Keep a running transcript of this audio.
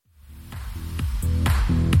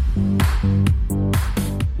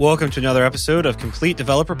Welcome to another episode of Complete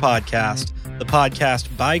Developer Podcast, the podcast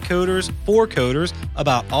by coders for coders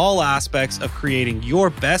about all aspects of creating your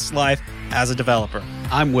best life as a developer.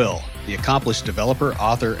 I'm Will, the accomplished developer,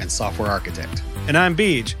 author, and software architect. And I'm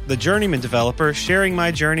Beej, the journeyman developer sharing my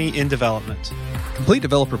journey in development. Complete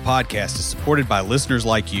Developer Podcast is supported by listeners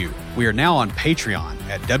like you. We are now on Patreon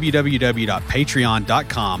at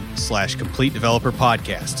www.patreon.com/Complete Developer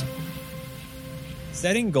Podcast.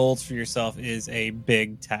 Setting goals for yourself is a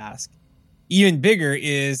big task. Even bigger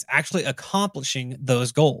is actually accomplishing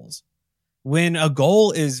those goals. When a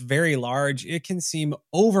goal is very large, it can seem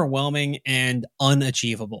overwhelming and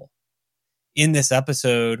unachievable. In this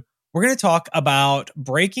episode, we're going to talk about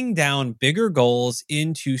breaking down bigger goals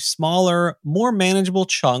into smaller, more manageable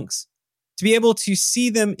chunks to be able to see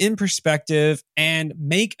them in perspective and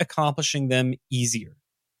make accomplishing them easier.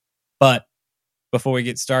 But before we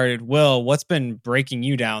get started, Will, what's been breaking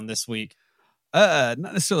you down this week? Not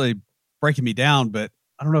necessarily breaking me down, but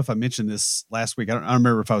I don't know if I mentioned this last week. I don't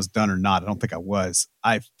remember if I was done or not. I don't think I was.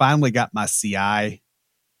 I finally got my CI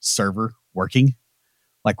server working,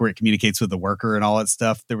 like where it communicates with the worker and all that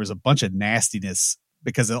stuff. There was a bunch of nastiness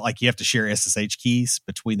because like you have to share SSH keys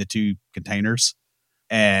between the two containers.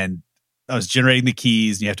 And I was generating the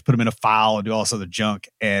keys and you have to put them in a file and do all this other junk,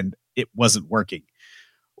 and it wasn't working.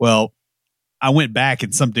 Well, I went back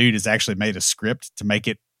and some dude has actually made a script to make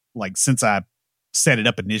it, like, since I set it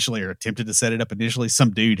up initially or attempted to set it up initially,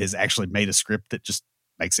 some dude has actually made a script that just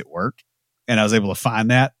makes it work. And I was able to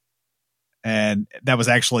find that. And that was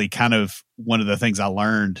actually kind of one of the things I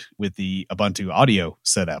learned with the Ubuntu audio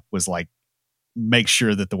setup was like, make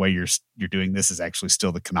sure that the way you're doing this is actually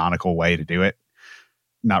still the canonical way to do it,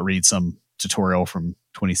 not read some tutorial from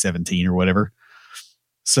 2017 or whatever.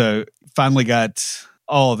 So finally got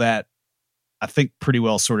all of that, I think, pretty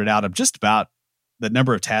well sorted out. I'm just about the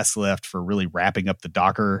number of tasks left for really wrapping up the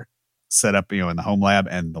Docker setup, in the home lab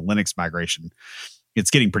and the Linux migration.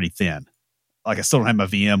 It's getting pretty thin. Like I still don't have my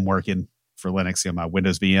VM working for Linux, my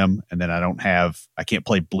Windows VM. And then I can't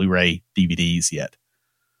play Blu-ray DVDs yet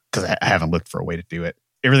because I haven't looked for a way to do it.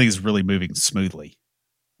 Everything's really moving smoothly.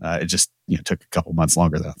 It just, took a couple months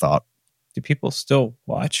longer than I thought. Do people still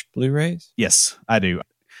watch Blu-rays? Yes, I do.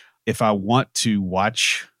 If I want to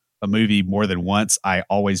watch a movie more than once, I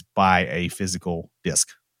always buy a physical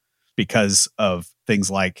disc because of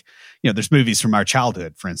things like, there's movies from our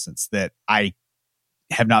childhood, for instance, that I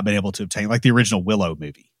have not been able to obtain, like the original Willow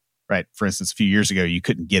movie, right? For instance, a few years ago, you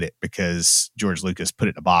couldn't get it because George Lucas put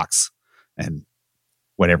it in a box and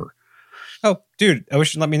whatever. Oh, dude, I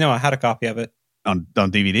wish you'd let me know. I had a copy of it. On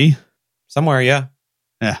DVD? Somewhere, yeah.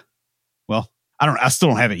 Yeah. Well, I still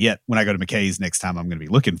don't have it yet. When I go to McKay's next time, I'm going to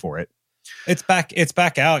be looking for it. It's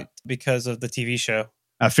back out because of the TV show.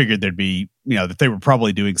 I figured there'd be, that they were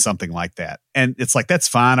probably doing something like that. And it's like, that's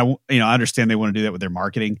fine. I understand they want to do that with their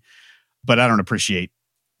marketing, but I don't appreciate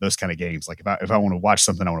those kind of games. Like if I want to watch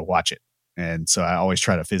something, I want to watch it. And so I always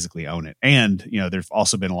try to physically own it. And, there've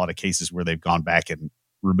also been a lot of cases where they've gone back and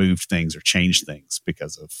removed things or changed things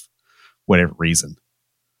because of whatever reason.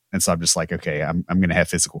 And so I'm just like, okay, I'm going to have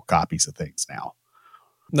physical copies of things now.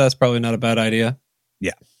 That's probably not a bad idea.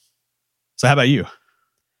 Yeah. So how about you?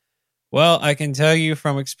 Well, I can tell you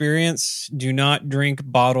from experience, do not drink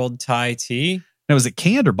bottled Thai tea. Now, was it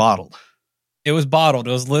canned or bottled? It was bottled.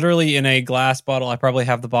 It was literally in a glass bottle. I probably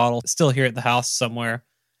have the bottle still here at the house somewhere.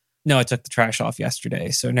 No, I took the trash off yesterday,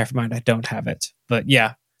 so never mind. I don't have it. But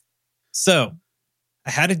yeah. So I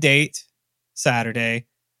had a date Saturday.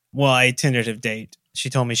 Well, a tentative date. She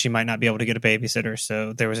told me she might not be able to get a babysitter,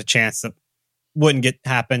 so there was a chance that wouldn't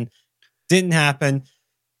happen. Didn't happen.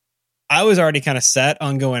 I was already kind of set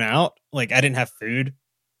on going out. Like I didn't have food.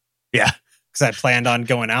 Yeah. Because I planned on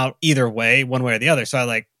going out either way, one way or the other. So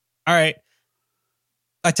I all right.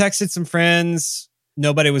 I texted some friends.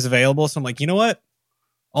 Nobody was available. So I'm like, you know what?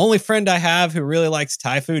 Only friend I have who really likes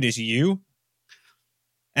Thai food is you.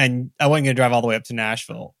 And I wasn't going to drive all the way up to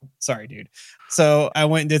Nashville. Sorry, dude. So I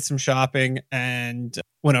went and did some shopping and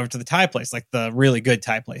went over to the Thai place, like the really good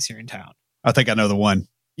Thai place here in town. I think I know the one.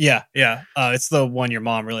 Yeah. It's the one your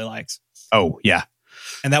mom really likes. Oh, yeah.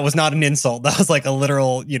 And that was not an insult. That was like a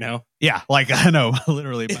literal, Yeah, like I know,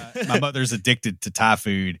 literally, my mother's addicted to Thai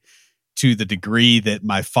food to the degree that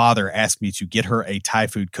my father asked me to get her a Thai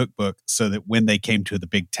food cookbook so that when they came to the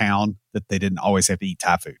big town, that they didn't always have to eat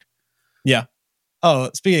Thai food. Yeah. Oh,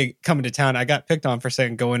 speaking of coming to town, I got picked on for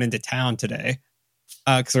saying going into town today.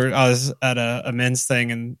 Because I was at a men's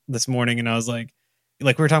thing and this morning, and I was like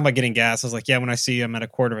we were talking about getting gas. I was like, yeah, when I see I'm at a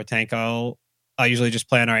quarter of a tank, I usually just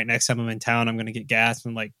plan, all right, next time I'm in town, I'm going to get gas.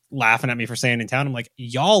 And like laughing at me for saying in town. I'm like,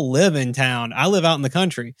 y'all live in town. I live out in the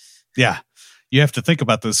country. Yeah. You have to think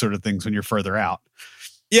about those sort of things when you're further out.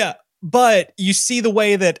 Yeah, but you see the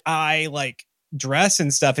way that I like dress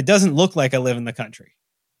and stuff. It doesn't look like I live in the country.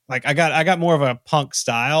 Like I got more of a punk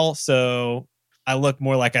style, so I look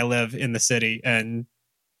more like I live in the city, and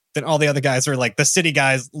then all the other guys are like the city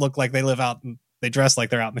guys look like they live out and they dress like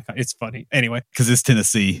they're out in the country. It's funny. Anyway, because it's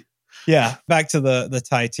Tennessee. Yeah, back to the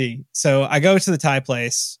Thai tea. So I go to the Thai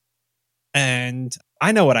place, and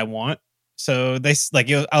I know what I want. So they like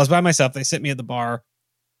I was by myself. They sit me at the bar.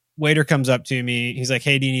 Waiter comes up to me. He's like,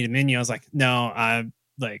 "Hey, do you need a menu?" I was like, "No, I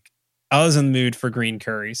was in the mood for green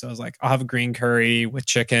curry." So I was like, "I'll have a green curry with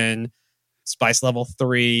chicken, spice level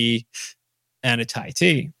 3, and a Thai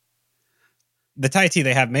tea." The Thai tea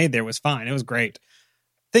they have made there was fine. It was great.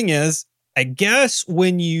 Thing is, I guess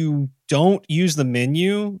when you don't use the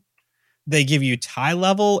menu, they give you Thai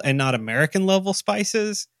level and not American level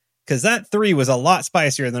spices, because that 3 was a lot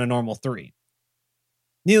spicier than a normal 3.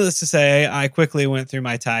 Needless to say, I quickly went through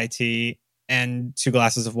my Thai tea and 2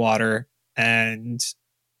 glasses of water, and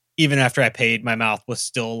even after I paid, my mouth was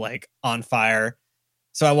still like on fire.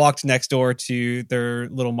 So I walked next door to their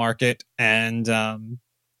little market and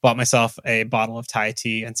bought myself a bottle of Thai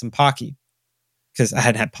tea and some Pocky, because I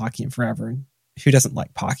hadn't had Pocky in forever. And who doesn't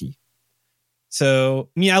like Pocky? So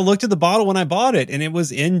I looked at the bottle when I bought it, and it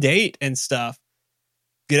was in date and stuff.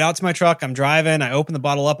 Get out to my truck. I'm driving. I open the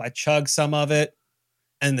bottle up. I chug some of it.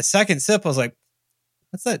 And the second sip, I was like,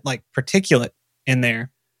 what's that like particulate in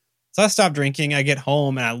there? So I stopped drinking. I get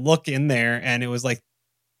home and I look in there, and it was like,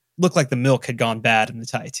 looked like the milk had gone bad in the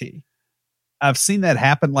Thai tea. I've seen that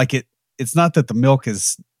happen. Like it's not that the milk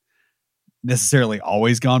has necessarily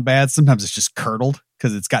always gone bad. Sometimes it's just curdled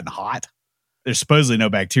because it's gotten hot. There's supposedly no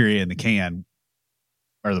bacteria in the can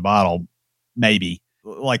or the bottle. Maybe.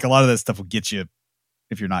 Like a lot of that stuff will get you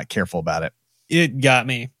if you're not careful about it. It got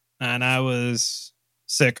me, and I was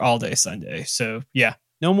sick all day Sunday. So yeah,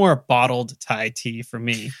 no more bottled Thai tea for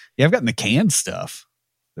me. Yeah, I've gotten the canned stuff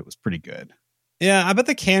that was pretty good. Yeah, I bet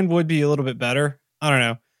the canned would be a little bit better. I don't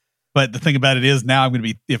know. But the thing about it is now I'm going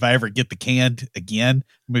to be, if I ever get the canned again,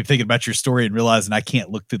 I'm going to be thinking about your story and realizing I can't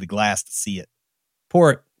look through the glass to see it.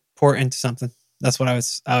 Pour it into something. That's what I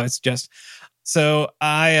would suggest. So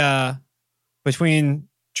I, between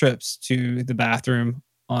trips to the bathroom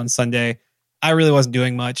on Sunday, I really wasn't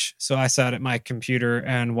doing much. So I sat at my computer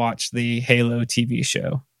and watched the Halo TV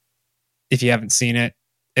show. If you haven't seen it,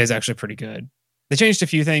 it's actually pretty good. They changed a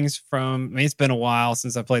few things it's been a while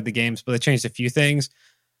since I played the games, but they changed a few things,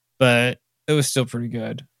 but it was still pretty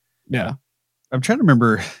good. Yeah. I'm trying to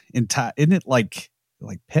remember in Thai, isn't it like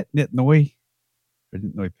Pet Nit Noi? I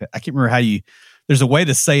can't remember there's a way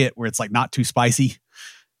to say it where it's like not too spicy.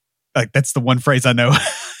 Like that's the one phrase I know.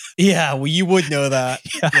 Yeah, well, you would know that.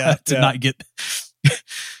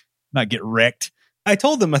 Not get wrecked. I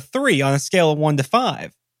told them a 3 on a scale of 1 to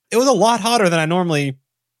 5. It was a lot hotter than I normally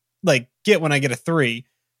get when I get a 3.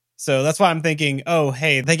 So that's why I'm thinking, oh,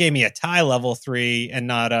 hey, they gave me a Thai level 3 and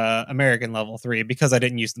not a American level 3 because I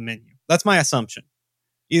didn't use the menu. That's my assumption.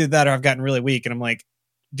 Either that or I've gotten really weak and I'm like,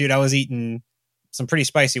 dude, I was eating some pretty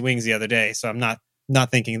spicy wings the other day, so I'm not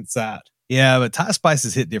thinking it's that. Yeah, but Thai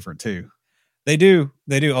spices hit different too. They do.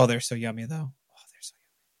 Oh, they're so yummy though. Oh, they're so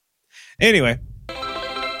yummy. Anyway,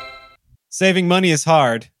 saving money is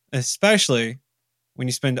hard, especially when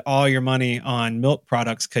you spend all your money on milk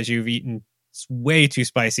products because you've eaten way too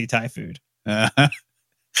spicy Thai food.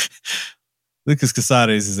 Lucas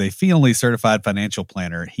Casades is a fee-only certified financial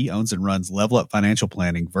planner. He owns and runs Level Up Financial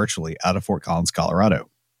Planning virtually out of Fort Collins, Colorado.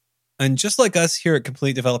 And just like us here at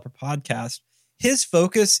Complete Developer Podcast, his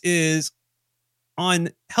focus is on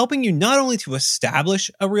helping you not only to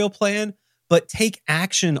establish a real plan, but take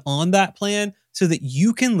action on that plan so that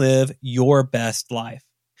you can live your best life.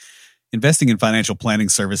 Investing in financial planning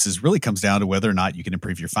services really comes down to whether or not you can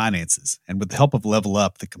improve your finances. And with the help of Level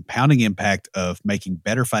Up, the compounding impact of making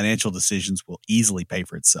better financial decisions will easily pay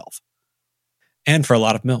for itself. And for a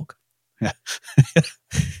lot of milk.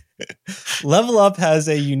 Level Up has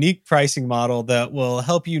a unique pricing model that will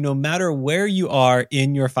help you no matter where you are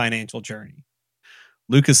in your financial journey.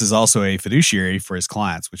 Lucas is also a fiduciary for his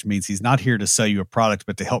clients, which means he's not here to sell you a product,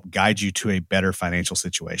 but to help guide you to a better financial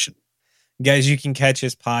situation. Guys, you can catch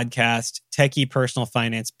his podcast, Techie Personal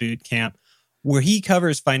Finance Bootcamp, where he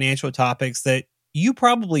covers financial topics that you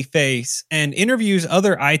probably face and interviews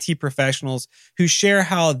other IT professionals who share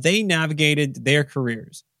how they navigated their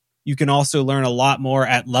careers. You can also learn a lot more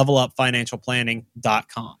at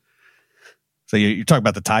levelupfinancialplanning.com. So you're talking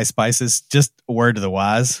about the Thai spices. Just a word to the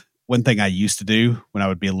wise. One thing I used to do when I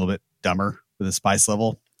would be a little bit dumber with the spice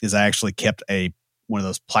level is I actually kept one of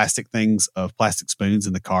those plastic things of plastic spoons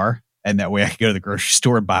in the car. And that way I could go to the grocery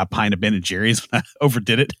store and buy a pint of Ben and Jerry's when I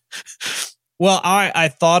overdid it. Well, I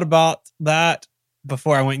thought about that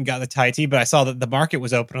before I went and got the Thai tea, but I saw that the market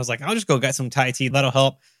was open. I was like, I'll just go get some Thai tea. That'll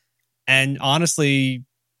help. And honestly,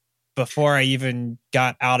 before I even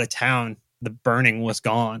got out of town, the burning was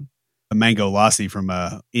gone. A mango lassi from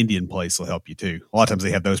a Indian place will help you too. A lot of times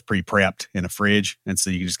they have those pre-prepped in a fridge. And so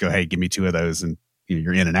you can just go, hey, give me 2 of those and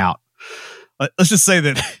you're in and out. Let's just say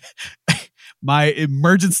that my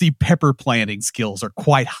emergency pepper planting skills are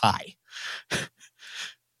quite high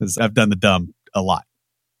because I've done the dumb a lot.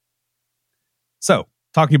 So,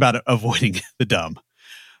 talking about avoiding the dumb,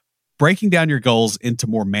 breaking down your goals into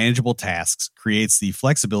more manageable tasks creates the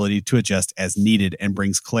flexibility to adjust as needed and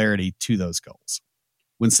brings clarity to those goals.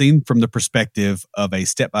 When seen from the perspective of a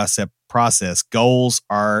step-by-step process, goals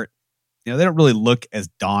are, they don't really look as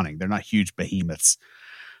daunting. They're not huge behemoths.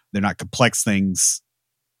 They're not complex things.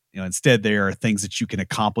 Instead, they are things that you can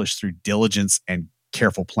accomplish through diligence and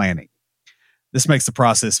careful planning. This makes the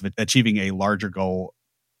process of achieving a larger goal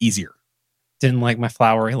easier. Didn't like my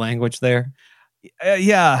flowery language there.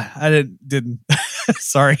 Yeah, I didn't.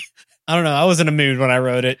 Sorry. I don't know. I was in a mood when I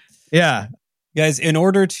wrote it. Yeah. Guys, in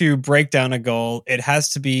order to break down a goal, it has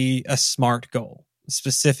to be a SMART goal: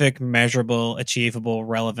 specific, measurable, achievable,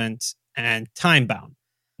 relevant, and time-bound.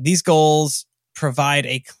 These goals provide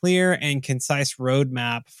a clear and concise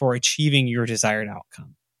roadmap for achieving your desired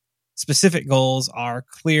outcome. Specific goals are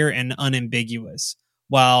clear and unambiguous,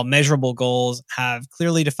 while measurable goals have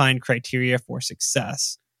clearly defined criteria for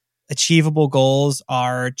success. Achievable goals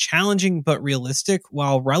are challenging but realistic,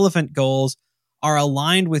 while relevant goals are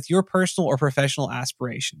aligned with your personal or professional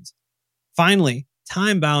aspirations. Finally,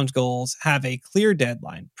 time-bound goals have a clear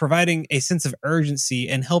deadline, providing a sense of urgency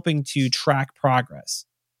and helping to track progress.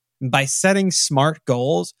 By setting SMART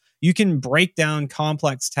goals, you can break down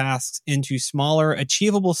complex tasks into smaller,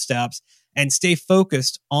 achievable steps and stay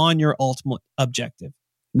focused on your ultimate objective.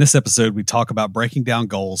 In this episode, we talk about breaking down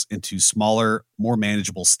goals into smaller, more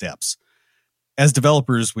manageable steps. As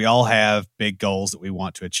developers, we all have big goals that we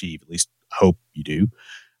want to achieve, at least hope you do,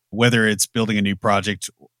 whether it's building a new project,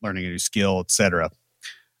 learning a new skill, etc.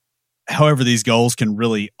 However, these goals can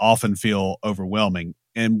really often feel overwhelming,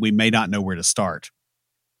 and we may not know where to start.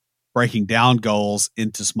 Breaking down goals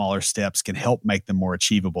into smaller steps can help make them more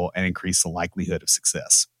achievable and increase the likelihood of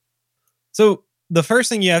success. So the first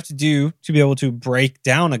thing you have to do to be able to break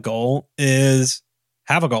down a goal is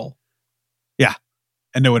have a goal. Yeah,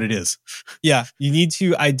 and know what it is. Yeah, you need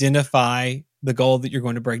to identify the goal that you're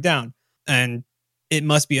going to break down, and it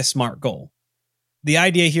must be a SMART goal. The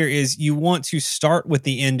idea here is you want to start with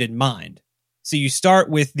the end in mind. So you start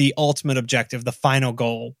with the ultimate objective, the final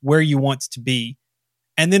goal, where you want to be,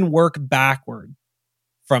 and then work backward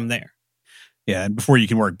from there. Yeah, and before you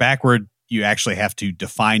can work backward, you actually have to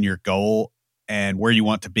define your goal and where you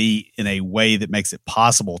want to be in a way that makes it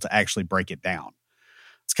possible to actually break it down.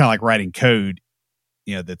 It's kind of like writing code,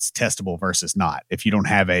 that's testable versus not. If you don't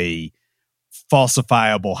have a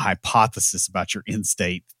falsifiable hypothesis about your end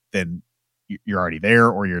state, then you're already there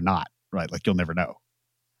or you're not, right? Like you'll never know.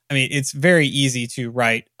 I mean, it's very easy to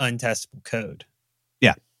write untestable code.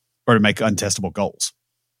 Yeah, or to make untestable goals.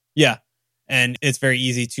 Yeah, and it's very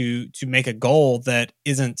easy to make a goal that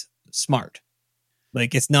isn't SMART.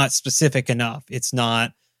 Like it's not specific enough. It's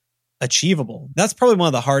not achievable. That's probably one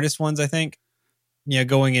of the hardest ones, I think.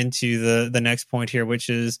 Going into the next point here, which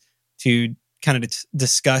is to kind of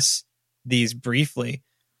discuss these briefly.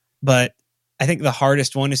 But I think the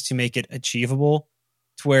hardest one is to make it achievable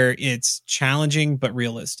to where it's challenging but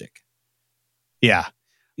realistic. Yeah.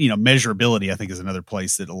 Measurability, I think, is another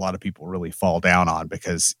place that a lot of people really fall down on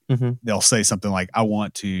because they'll say something like, I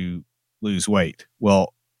want to lose weight.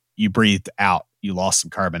 Well, you breathed out. You lost some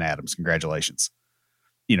carbon atoms. Congratulations.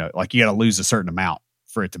 Like you got to lose a certain amount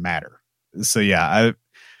for it to matter. So yeah,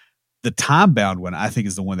 the time-bound one, I think,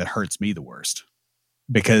 is the one that hurts me the worst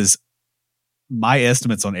because my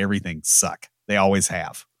estimates on everything suck. They always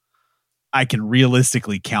have. I can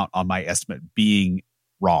realistically count on my estimate being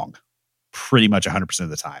wrong pretty much 100% of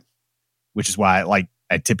the time, which is why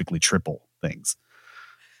I typically triple things.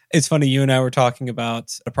 It's funny. You and I were talking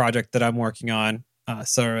about a project that I'm working on,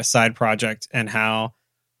 sort of a side project, and how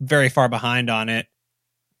very far behind on it,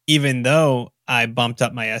 even though I bumped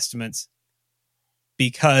up my estimates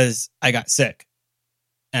because I got sick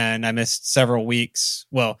and I missed several weeks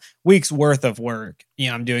worth of work.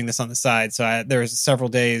 I'm doing this on the side. So there was several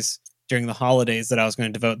days during the holidays that I was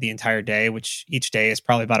going to devote the entire day, which each day is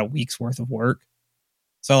probably about a week's worth of work.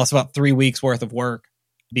 So I lost about 3 weeks worth of work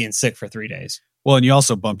being sick for 3 days. Well, and you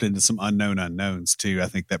also bumped into some unknown unknowns too. I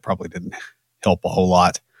think that probably didn't help a whole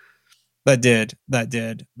lot. That did.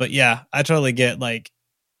 But yeah, I totally get like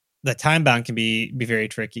the time bound can be very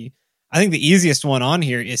tricky. I think the easiest one on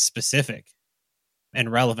here is specific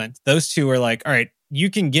and relevant. Those two are like, all right, you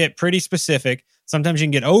can get pretty specific. Sometimes you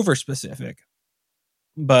can get over specific,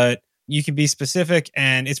 but you can be specific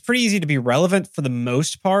and it's pretty easy to be relevant for the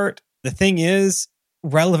most part. The thing is,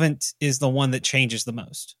 relevant is the one that changes the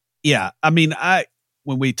most. Yeah. I mean,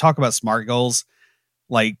 when we talk about SMART goals,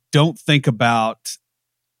 like don't think about,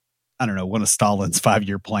 I don't know, one of Stalin's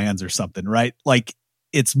 5-year plans or something, right? Like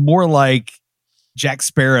it's more like Jack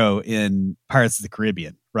Sparrow in Pirates of the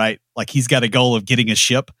Caribbean, right? Like he's got a goal of getting a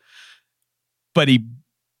ship, but he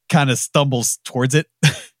kind of stumbles towards it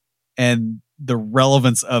and the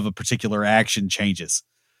relevance of a particular action changes.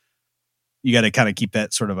 You got to kind of keep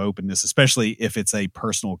that sort of openness, especially if it's a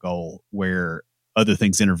personal goal where other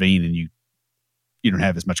things intervene and you don't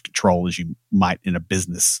have as much control as you might in a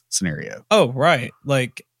business scenario. Oh, right.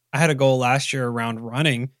 Like I had a goal last year around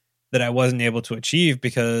running that I wasn't able to achieve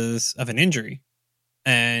because of an injury.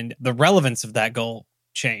 And the relevance of that goal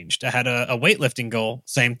changed. I had a weightlifting goal,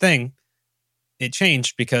 same thing. It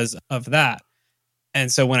changed because of that.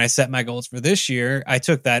 And so when I set my goals for this year, I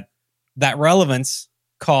took that relevance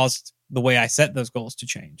caused the way I set those goals to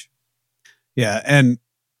change. Yeah. And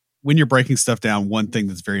when you're breaking stuff down, one thing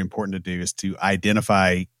that's very important to do is to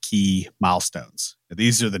identify key milestones.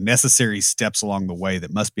 These are the necessary steps along the way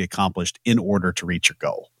that must be accomplished in order to reach your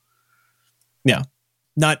goal. Yeah.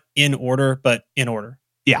 Not in order, but in order.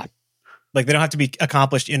 Yeah. Like they don't have to be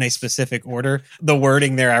accomplished in a specific order. The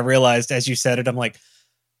wording there, I realized as you said it, I'm like,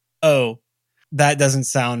 oh, that doesn't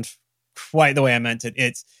sound quite the way I meant it.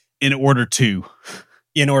 It's in order to.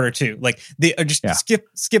 In order to. Like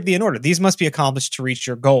skip the in order. These must be accomplished to reach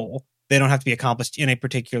your goal. They don't have to be accomplished in a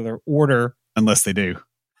particular order. Unless they do.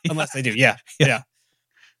 Unless they do. Yeah. Yeah.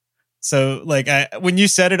 So like when you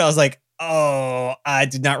said it, I was like, oh, I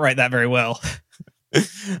did not write that very well.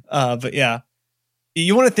 But yeah,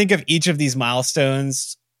 you want to think of each of these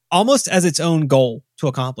milestones almost as its own goal to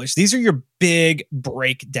accomplish. These are your big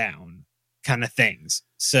breakdown kind of things.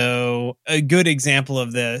 So a good example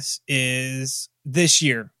of this is this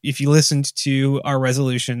year. If you listened to our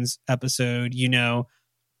resolutions episode,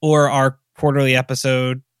 or our quarterly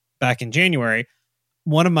episode back in January,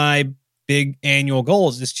 one of my big annual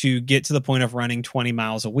goals is to get to the point of running 20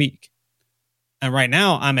 miles a week. And right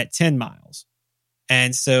now I'm at 10 miles.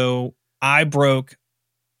 And so I broke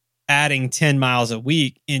adding 10 miles a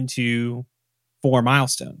week into 4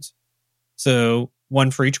 milestones. So one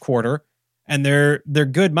for each quarter. And they're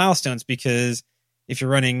good milestones because if you're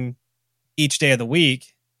running each day of the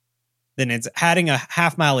week, then it's adding a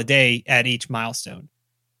half mile a day at each milestone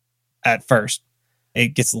at first. It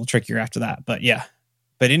gets a little trickier after that. But yeah.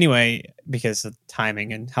 But anyway, because of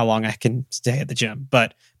timing and how long I can stay at the gym.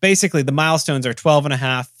 But basically the milestones are 12 and a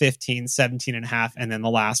half, 15, 17 and a half. And then the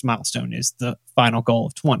last milestone is the final goal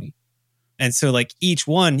of 20. And so like each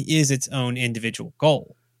one is its own individual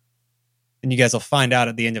goal. And you guys will find out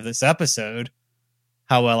at the end of this episode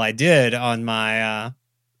how well I did on my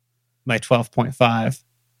my 12.5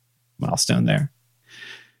 milestone there.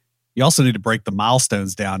 You also need to break the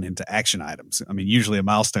milestones down into action items. I mean, usually a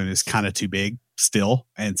milestone is kind of too big still.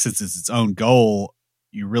 And since it's its own goal,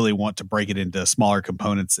 you really want to break it into smaller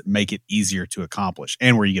components that make it easier to accomplish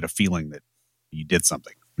and where you get a feeling that you did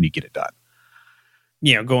something when you get it done.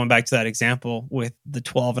 Going back to that example with the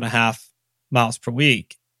 12 and a half miles per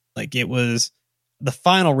week, like it was the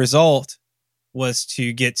final result was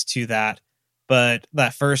to get to that. But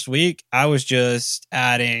that first week, I was just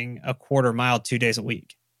adding a quarter mile 2 days a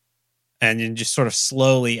week and then just sort of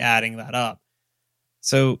slowly adding that up.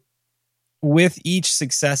 So with each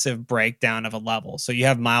successive breakdown of a level, so you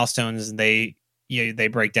have milestones and they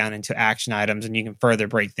break down into action items and you can further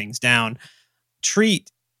break things down.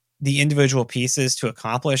 Treat the individual pieces to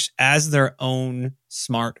accomplish as their own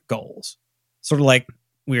SMART goals. Sort of like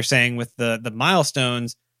we were saying with the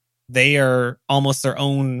milestones, they are almost their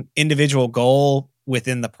own individual goal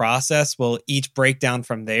within the process. Well, each breakdown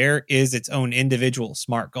from there is its own individual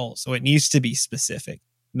SMART goal. So it needs to be specific,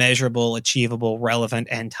 measurable, achievable, relevant,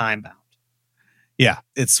 and time bound. Yeah,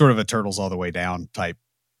 it's sort of a turtles all the way down type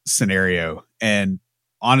scenario. And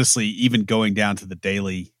honestly, even going down to the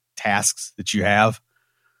daily tasks that you have,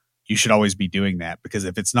 you should always be doing that, because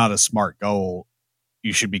if it's not a SMART goal,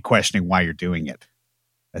 you should be questioning why you're doing it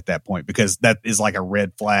at that point, because that is like a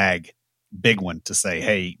red flag, big one to say,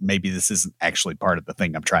 hey, maybe this isn't actually part of the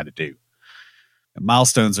thing I'm trying to do. And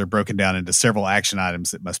milestones are broken down into several action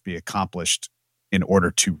items that must be accomplished in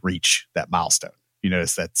order to reach that milestone. You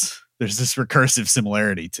notice there's this recursive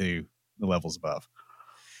similarity to the levels above.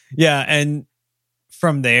 Yeah. And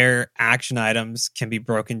from there, action items can be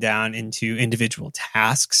broken down into individual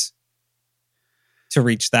tasks to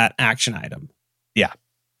reach that action item. Yeah.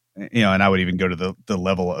 And I would even go to the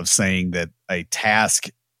level of saying that a task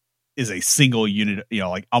is a single unit,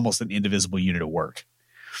 like almost an indivisible unit of work.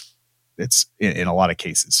 It's in a lot of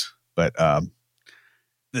cases, but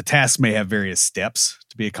the task may have various steps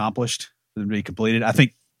to be accomplished, to be completed. I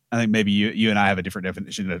think maybe you and I have a different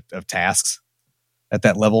definition of tasks at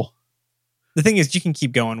that level. The thing is, you can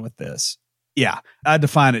keep going with this. Yeah. I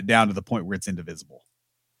define it down to the point where it's indivisible.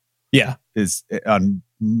 Yeah. Is on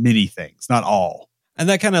many things, not all. And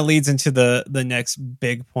that kind of leads into the next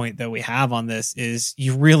big point that we have on this is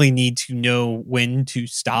you really need to know when to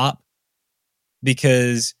stop,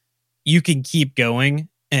 because you can keep going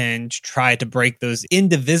and try to break those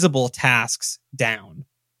indivisible tasks down.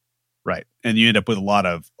 Right. And you end up with a lot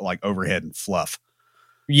of like overhead and fluff.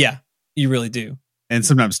 Yeah, you really do. And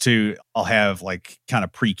sometimes too, I'll have like kind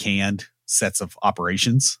of pre-canned sets of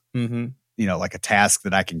operations, like a task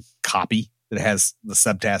that I can copy that has the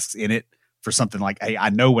subtasks in it for something like, hey, I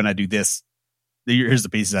know when I do this, here's the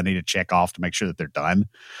pieces I need to check off to make sure that they're done.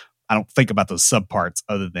 I don't think about those subparts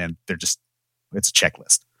other than it's a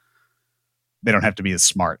checklist. They don't have to be as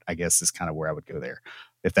smart, I guess, is kind of where I would go there,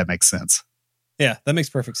 if that makes sense. Yeah, that makes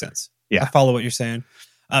perfect sense. Yeah. I follow what you're saying.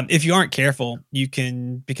 If you aren't careful, you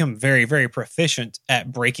can become very, very proficient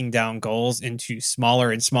at breaking down goals into smaller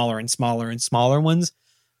and smaller and smaller and smaller ones,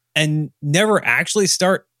 and never actually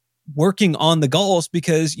start working on the goals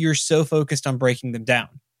because you're so focused on breaking them down.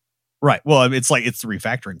 Right. Well, it's the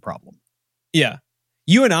refactoring problem. Yeah.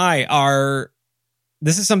 You and I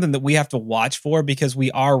this is something that we have to watch for because we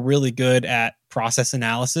are really good at process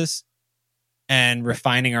analysis and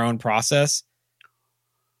refining our own process.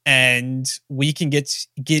 And we can get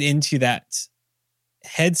into that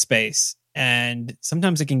headspace, and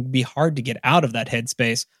sometimes it can be hard to get out of that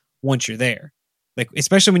headspace once you're there. Like,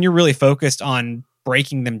 especially when you're really focused on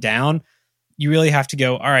breaking them down, you really have to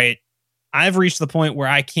go, all right, I've reached the point where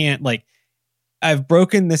I can't, I've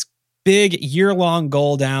broken this big year-long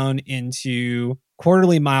goal down into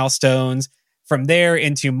quarterly milestones, from there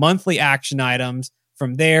into monthly action items,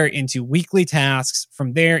 from there into weekly tasks,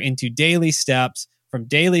 from there into daily steps, from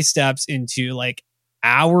daily steps into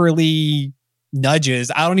hourly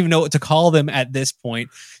nudges. I don't even know what to call them at this point,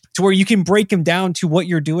 to where you can break them down to what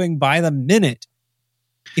you're doing by the minute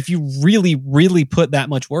if you really, really put that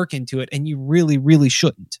much work into it, and you really, really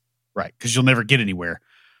shouldn't. Right, because you'll never get anywhere.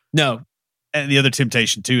 No. And the other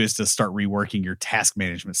temptation, too, is to start reworking your task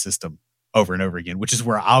management system over and over again, which is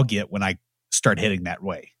where I'll get when I start heading that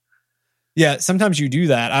way. Yeah, sometimes you do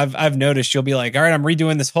that. I've noticed you'll be like, all right, I'm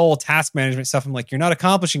redoing this whole task management stuff. I'm like, you're not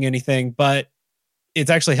accomplishing anything, but it's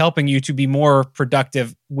actually helping you to be more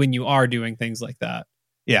productive when you are doing things like that.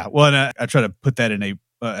 Yeah, well, and I try to put that in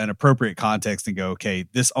an appropriate context and go, okay,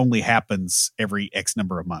 this only happens every X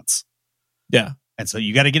number of months. Yeah. And so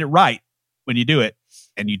you got to get it right when you do it,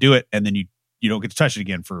 and then you don't get to touch it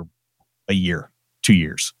again for a year, 2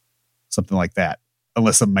 years, something like that,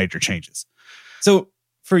 unless some major changes. So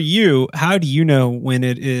for you, how do you know when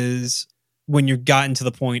you've gotten to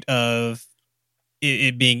the point of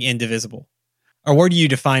it being indivisible? Or where do you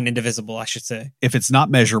define indivisible, I should say? If it's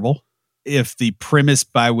not measurable, if the premise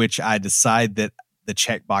by which I decide that the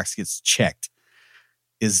checkbox gets checked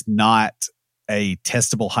is not a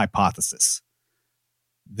testable hypothesis,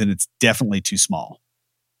 then it's definitely too small.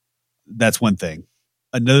 That's one thing.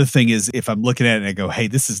 Another thing is if I'm looking at it and I go, hey,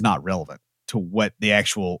 this is not relevant to what the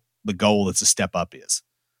goal that's a step up is,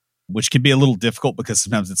 which can be a little difficult because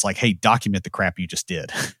sometimes it's like, hey, document the crap you just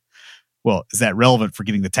did. Well, is that relevant for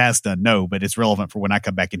getting the task done? No, but it's relevant for when I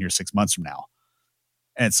come back in here 6 months from now.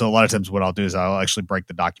 And so a lot of times what I'll do is I'll actually break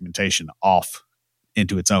the documentation off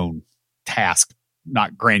into its own task,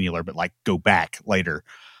 not granular, but go back later.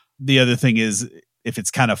 The other thing is if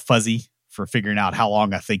it's kind of fuzzy for figuring out how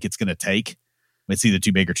long I think it's going to take, it's either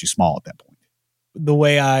too big or too small at that point. The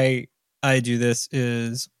way I do this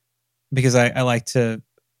is because I like to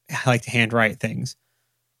handwrite things,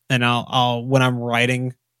 and I'll when I'm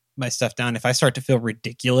writing my stuff down, if I start to feel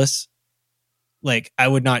ridiculous, I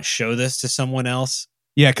would not show this to someone else.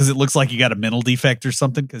 Yeah, because it looks like you got a mental defect or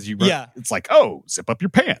something. Because it's like, oh, zip up your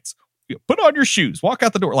pants, put on your shoes, walk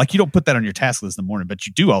out the door. You don't put that on your task list in the morning, but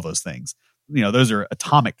you do all those things. Those are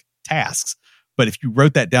atomic tasks. But if you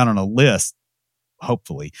wrote that down on a list,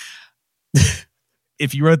 hopefully,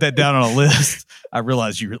 if you wrote that down on a list, I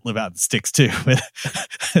realize you live out in the sticks too.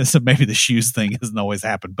 So maybe the shoes thing doesn't always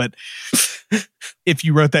happen. But if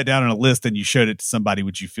you wrote that down on a list and you showed it to somebody,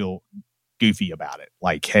 would you feel goofy about it?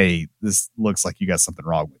 Hey, this looks like you got something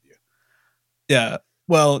wrong with you. Yeah.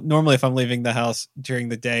 Well, normally if I'm leaving the house during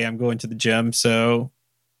the day, I'm going to the gym. So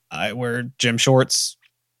I wear gym shorts.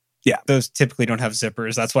 Yeah. Those typically don't have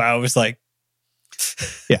zippers. That's why I was like,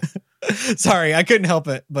 yeah. Sorry, I couldn't help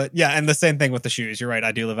it. But yeah, and the same thing with the shoes. You're right.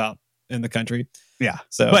 I do live out in the country. Yeah.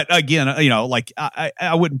 So, but again, like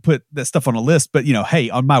I wouldn't put that stuff on a list, but hey,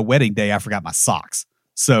 on my wedding day, I forgot my socks.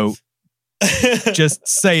 So just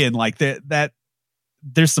saying like that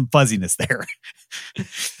there's some fuzziness there.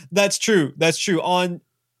 That's true. That's true.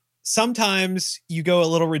 Sometimes you go a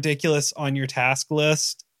little ridiculous on your task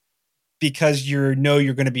list because you're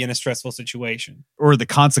going to be in a stressful situation. Or the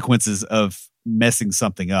consequences of messing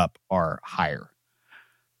something up are higher.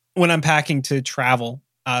 When I'm packing to travel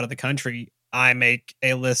out of the country, I make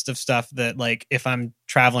a list of stuff that, like, if I'm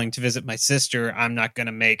traveling to visit my sister, I'm not going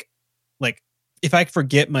to make, like, if I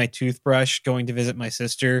forget my toothbrush going to visit my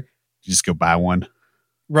sister, you just go buy one.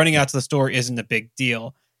 Running out to the store isn't a big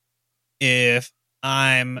deal. If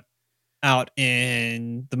I'm out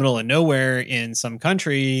in the middle of nowhere in some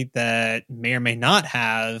country that may or may not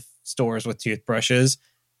have stores with toothbrushes,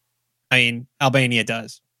 I mean, Albania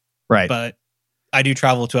does. Right. But I do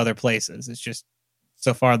travel to other places. It's just,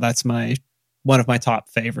 so far, that's one of my top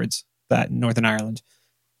favorites, that Northern Ireland.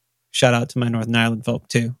 Shout out to my Northern Ireland folk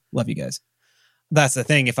too. Love you guys. That's the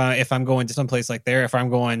thing. If I'm going to some place like there, if I'm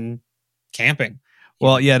going camping.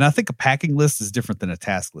 Well, yeah, and I think a packing list is different than a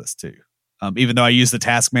task list too. Even though I use the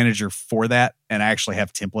task manager for that, and I actually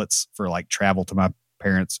have templates for like travel to my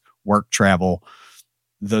parents, work travel,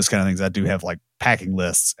 those kind of things. I do have like packing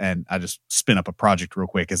lists, and I just spin up a project real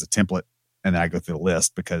quick as a template, and then I go through the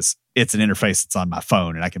list because it's an interface that's on my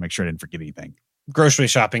phone, and I can make sure I didn't forget anything. Grocery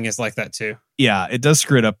shopping is like that too. Yeah, it does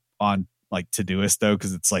screw it up on like Todoist though,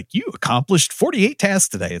 because it's like, you accomplished 48 tasks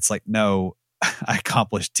today. It's like, no, I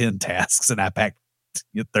accomplished 10 tasks, and I packed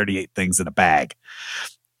 38 things in a bag.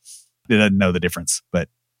 It doesn't know the difference, but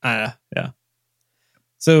yeah.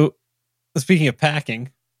 So speaking of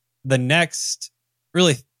packing, the next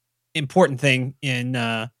really important thing in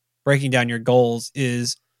breaking down your goals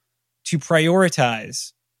is to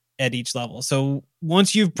prioritize at each level. So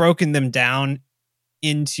once you've broken them down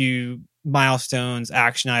into milestones,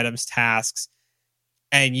 action items, tasks,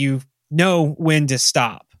 and you know when to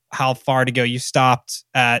stop, how far to go, you stopped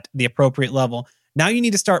at the appropriate level. Now you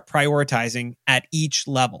need to start prioritizing at each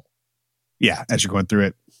level. Yeah, as you're going through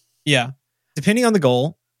it. Yeah. Depending on the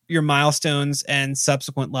goal, your milestones and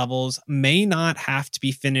subsequent levels may not have to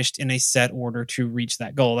be finished in a set order to reach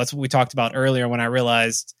that goal. That's what we talked about earlier when I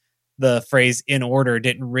realized the phrase in order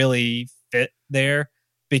didn't really fit there,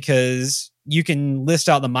 because you can list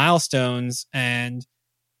out the milestones, and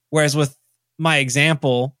whereas with my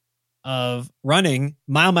example of running,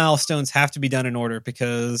 my milestones have to be done in order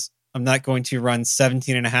because I'm not going to run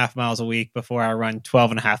 17 and a half miles a week before I run 12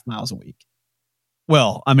 and a half miles a week.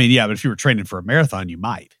 Well, I mean, yeah, but if you were training for a marathon, you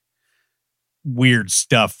might. Weird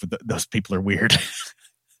stuff. Those people are weird.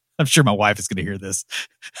 I'm sure my wife is going to hear this.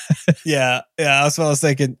 Yeah, that's what I was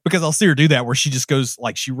thinking. Because I'll see her do that where she just goes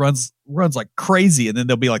like, she runs like crazy, and then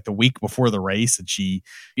there'll be like the week before the race, and you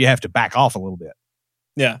have to back off a little bit.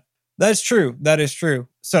 Yeah, that's true. That is true.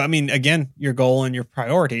 So, I mean, again, your goal and your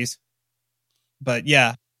priorities. But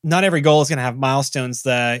yeah, not every goal is going to have milestones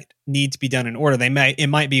that need to be done in order. It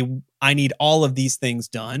might be, I need all of these things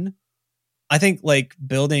done. I think like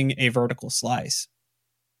building a vertical slice,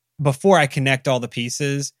 before I connect all the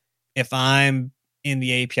pieces, if I'm in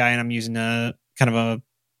the API and I'm using a kind of a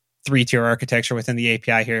 3-tier architecture within the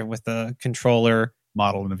API here with the controller,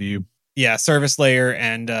 model and a view. Yeah, service layer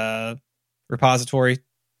and repository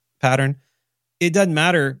pattern. It doesn't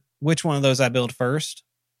matter which one of those I build first.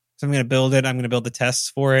 So I'm going to build it. I'm going to build the tests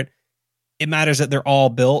for it. It matters that they're all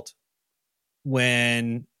built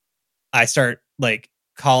when I start like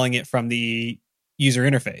calling it from the user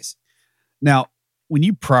interface. Now, when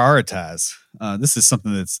you prioritize, this is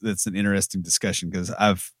something that's an interesting discussion because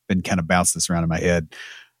I've been kind of bouncing this around in my head.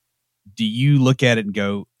 Do you look at it and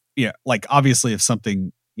go, yeah, like obviously if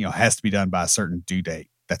something, has to be done by a certain due date,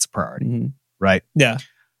 that's a priority, right? Yeah.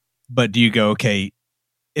 But do you go, okay,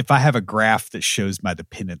 if I have a graph that shows my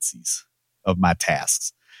dependencies of my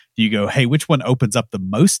tasks, do you go, hey, which one opens up the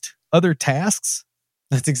most other tasks?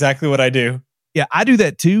 That's exactly what I do. Yeah, I do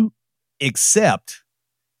that too, except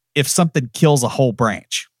if something kills a whole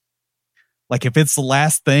branch. Like if it's the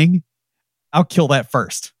last thing, I'll kill that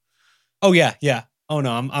first. Oh yeah. Oh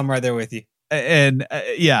no, I'm right there with you. And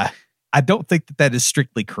yeah, I don't think that is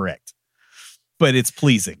strictly correct, but it's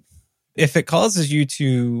pleasing. If it causes you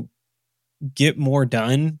to get more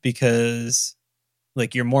done because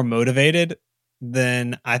like you're more motivated,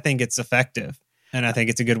 then I think it's effective, and I think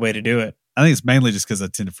it's a good way to do it. I think it's mainly just because I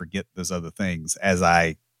tend to forget those other things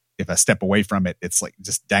if I step away from it, it's like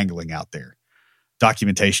just dangling out there.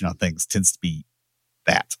 Documentation on things tends to be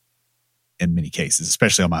that in many cases,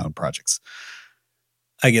 especially on my own projects.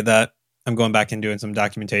 I get that. I'm going back and doing some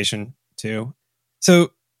documentation too.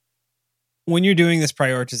 So when you're doing this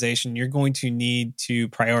prioritization, you're going to need to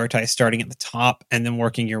prioritize starting at the top and then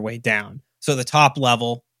working your way down. So the top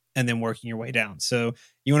level and then working your way down. So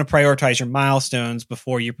you want to prioritize your milestones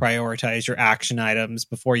before you prioritize your action items,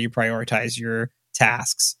 before you prioritize your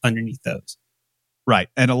tasks underneath those. Right.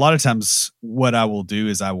 And a lot of times what I will do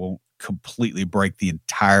is I will completely break the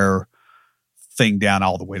entire thing down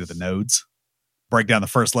all the way to the nodes. Break down the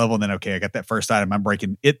first level and then, okay, I got that first item. I'm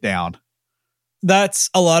breaking it down. That's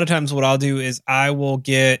a lot of times what I'll do is I'll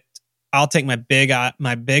take my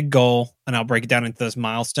big goal and I'll break it down into those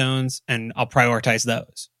milestones and I'll prioritize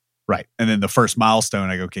those. Right. And then the first milestone,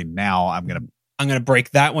 I go, okay, now I'm going to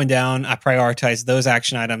break that one down. I prioritize those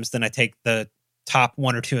action items. Then I take the top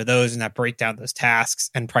one or two of those and I break down those tasks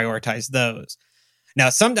and prioritize those. Now,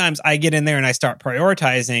 sometimes I get in there and I start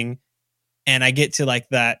prioritizing and I get to like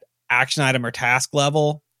that action item or task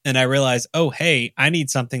level and I realize, oh, hey, I need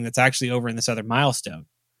something that's actually over in this other milestone.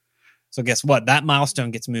 So guess what? That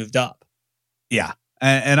milestone gets moved up. Yeah.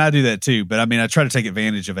 And I do that too. But I mean, I try to take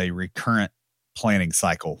advantage of a recurrent planning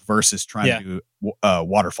cycle versus trying to do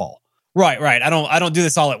waterfall. Right. I don't do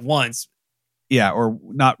this all at once. Yeah. Or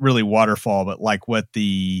not really waterfall, but like what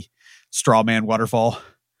the straw man waterfall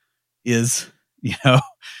is,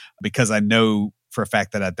 because I know for a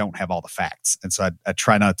fact that I don't have all the facts. And so I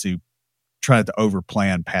try not to over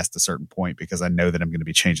plan past a certain point because I know that I'm going to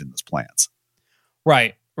be changing those plans.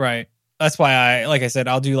 Right. That's why like I said,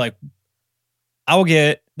 I will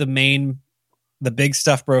get the big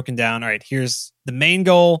stuff broken down. All right, here's the main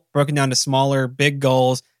goal broken down to smaller, big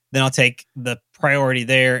goals. Then I'll take the priority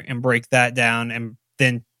there and break that down and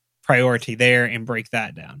then priority there and break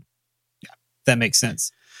that down. Yeah. If that makes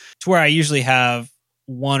sense. To where I usually have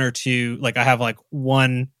one or two, like I have like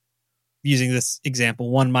one, using this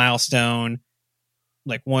example, one milestone,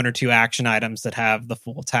 like one or two action items that have the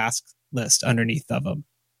full task list underneath of them.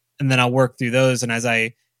 And then I'll work through those. And as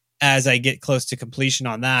I get close to completion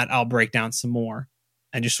on that, I'll break down some more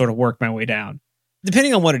and just sort of work my way down.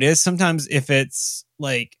 Depending on what it is, sometimes if it's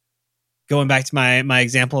like going back to my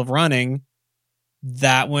example of running,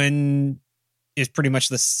 that one is pretty much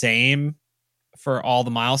the same for all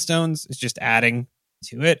the milestones. It's just adding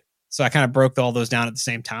to it. So I kind of broke all those down at the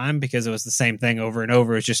same time because it was the same thing over and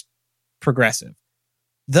over. It's just progressive.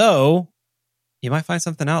 Though you might find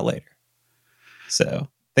something out later. So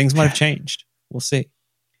things might have changed. We'll see.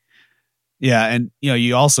 Yeah. And,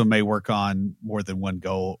 you also may work on more than one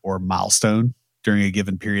goal or milestone during a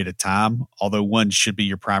given period of time, although one should be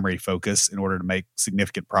your primary focus in order to make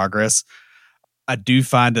significant progress. I do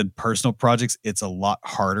find in personal projects, it's a lot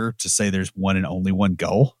harder to say there's one and only one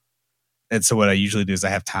goal. And so what I usually do is I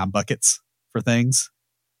have time buckets for things.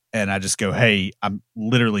 And I just go, hey, I'm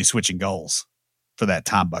literally switching goals for that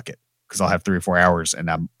time bucket because I'll have 3 or 4 hours and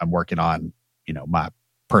I'm working on, my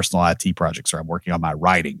personal IT projects, or I'm working on my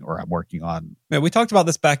writing, or I'm working on. Man, we talked about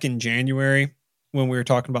this back in January when we were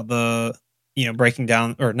talking about the, breaking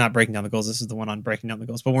down, or not breaking down the goals. This is the one on breaking down the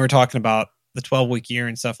goals, but when we were talking about the 12-week year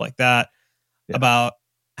and stuff like that, about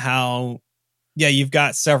how, you've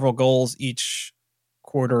got several goals each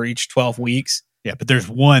quarter, each 12 weeks. Yeah, but there's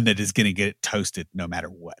one that is going to get toasted no matter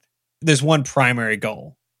what. There's one primary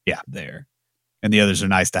goal. Yeah. There. And the others are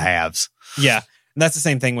nice to haves. Yeah. And that's the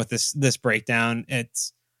same thing with this breakdown.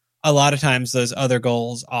 It's a lot of times those other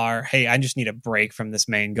goals are, hey, I just need a break from this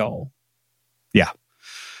main goal. Yeah.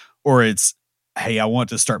 Or it's, hey, I want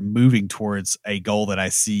to start moving towards a goal that I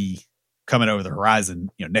see coming over the horizon,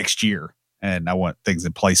 next year. And I want things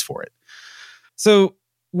in place for it. So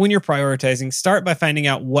when you're prioritizing, start by finding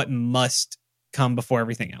out what must come before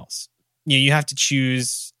everything else. You have to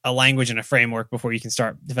choose a language and a framework before you can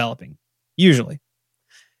start developing, usually.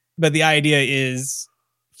 But the idea is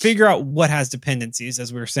figure out what has dependencies,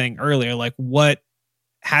 as we were saying earlier, like what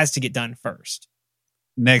has to get done first.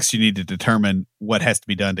 Next, you need to determine what has to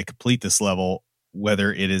be done to complete this level,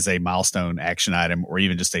 whether it is a milestone action item or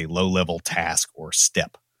even just a low-level task or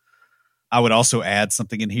step. I would also add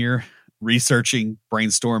something in here. Researching,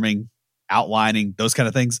 brainstorming, outlining, those kind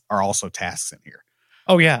of things are also tasks in here.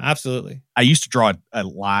 Oh, yeah, absolutely. I used to draw a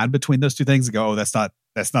line between those two things and go, oh, that's not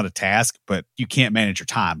a task, but you can't manage your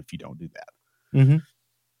time if you don't do that. Mm-hmm.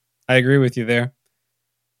 I agree with you there.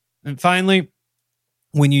 And finally,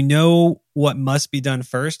 when you know what must be done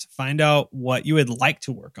first, find out what you would like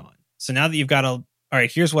to work on. So now that you've got all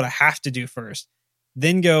right, here's what I have to do first.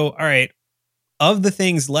 Then go, all right, of the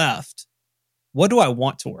things left, What do I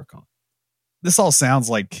want to work on? This all sounds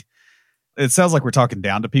like we're talking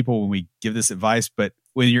down to people when we give this advice, but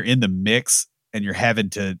when you're in the mix and you're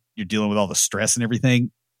dealing with all the stress and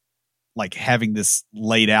everything, like having this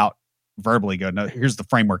laid out verbally, go, no, here's the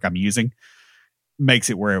framework I'm using, makes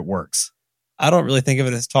it where it works. I don't really think of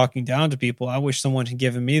it as talking down to people. I wish someone had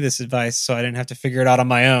given me this advice so I didn't have to figure it out on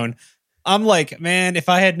my own. I'm like, man, if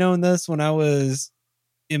I had known this when I was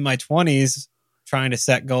in my 20s trying to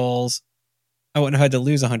set goals, I wouldn't have had to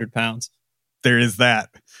lose 100 pounds. There is that.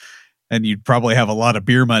 And you'd probably have a lot of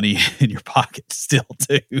beer money in your pocket still,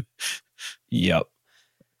 too. Yep.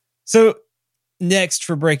 So next,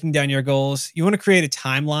 for breaking down your goals, you want to create a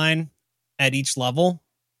timeline at each level.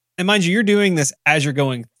 And mind you, you're doing this as you're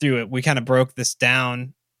going through it. We kind of broke this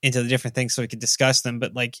down into the different things so we could discuss them.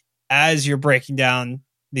 But like as you're breaking down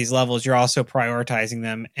these levels, you're also prioritizing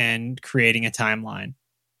them and creating a timeline.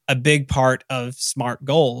 A big part of SMART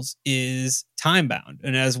goals is time bound.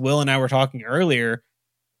 And as Will and I were talking earlier,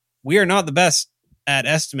 we are not the best at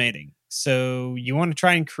estimating. So you want to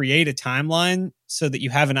try and create a timeline so that you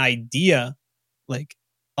have an idea, like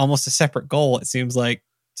almost a separate goal, it seems like,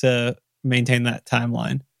 to maintain that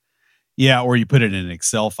timeline. Yeah, or you put it in an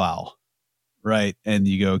Excel file, right? And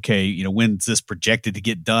you go, okay, when's this projected to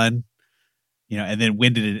get done? And then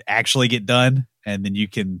when did it actually get done? And then you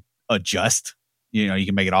can adjust. You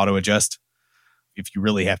can make it auto adjust if you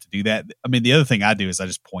really have to do that. I mean, the other thing I do is I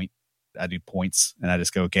do points, and I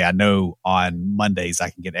just go, okay, I know on Mondays I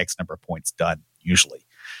can get X number of points done usually,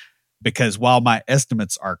 because while my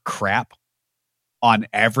estimates are crap, on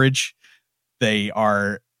average, they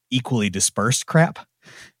are equally dispersed crap.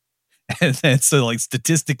 And then, so like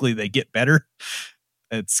statistically they get better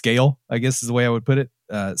at scale, I guess is the way I would put it.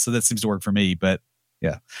 So that seems to work for me, but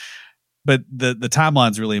yeah. But the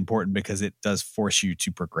timeline is really important because it does force you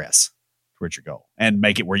to progress towards your goal and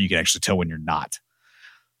make it where you can actually tell when you're not.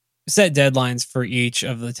 Set deadlines for each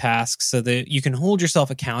of the tasks so that you can hold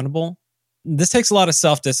yourself accountable. This takes a lot of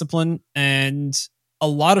self-discipline and a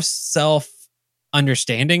lot of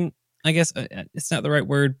self-understanding. I guess it's not the right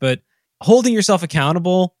word, but holding yourself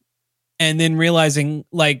accountable and then realizing,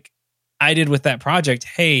 like I did with that project,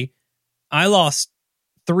 hey, I lost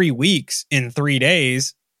 3 weeks in 3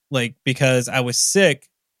 days, like because I was sick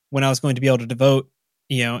when I was going to be able to devote,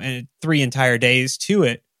 and 3 entire days to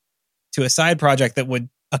it, to a side project that would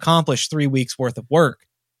accomplish 3 weeks worth of work.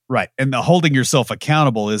 Right. And the holding yourself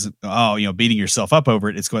accountable isn't, beating yourself up over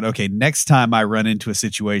it. It's going, okay, next time I run into a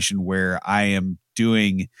situation where I am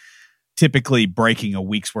typically breaking a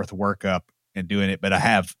week's worth of work up and doing it, but I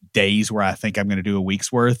have days where I think I'm going to do a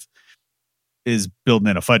week's worth, is building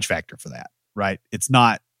in a fudge factor for that. Right. It's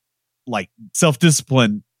not like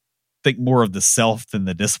self-discipline. Think more of the self than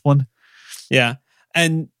the discipline. Yeah.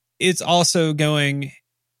 And it's also going,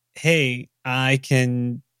 hey, I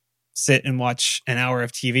can sit and watch an hour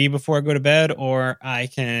of TV before I go to bed, or I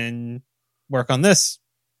can work on this.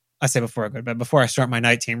 I say before I go to bed, before I start my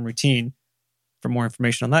nighttime routine. For more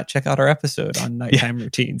information on that, check out our episode on nighttime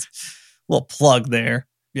routines. Little plug there.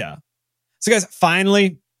 Yeah. So guys,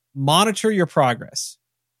 finally, monitor your progress.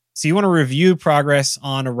 So you want to review progress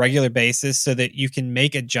on a regular basis so that you can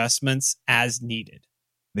make adjustments as needed.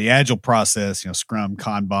 The Agile process, Scrum,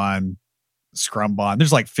 Kanban, Scrumban,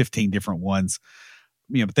 there's like 15 different ones.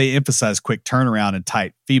 But they emphasize quick turnaround and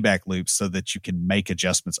tight feedback loops so that you can make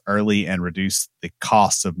adjustments early and reduce the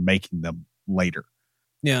costs of making them later.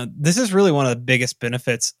 Yeah, this is really one of the biggest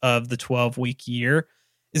benefits of the 12-week year,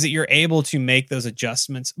 is that you're able to make those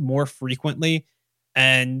adjustments more frequently,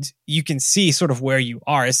 and you can see sort of where you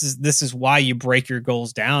are. This is why you break your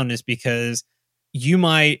goals down, is because you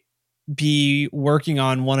might be working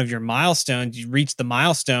on one of your milestones, you reach the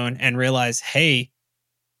milestone and realize, hey,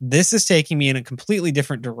 this is taking me in a completely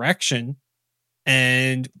different direction,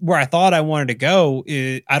 and where I thought I wanted to go,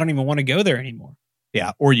 I don't even want to go there anymore.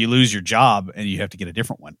 Yeah. Or you lose your job and you have to get a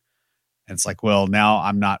different one. And it's like, well, now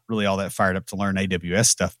I'm not really all that fired up to learn AWS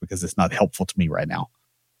stuff because it's not helpful to me right now,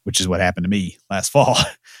 which is what happened to me last fall.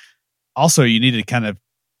 Also, you need to kind of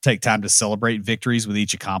take time to celebrate victories with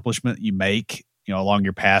each accomplishment you make, along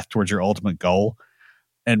your path towards your ultimate goal.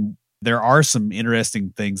 And there are some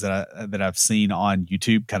interesting things that I've seen on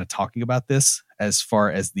YouTube kind of talking about this as far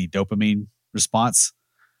as the dopamine response.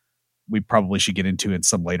 We probably should get into in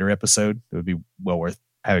some later episode. It would be well worth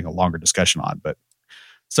having a longer discussion on. But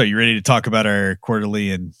so you ready to talk about our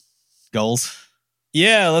quarterly and goals?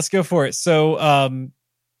 Yeah, let's go for it. So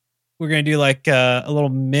we're going to do like a little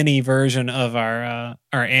mini version of our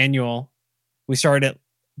annual. We started it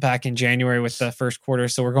back in January with the first quarter.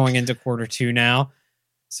 So we're going into quarter 2 now.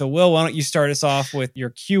 So, Will, why don't you start us off with your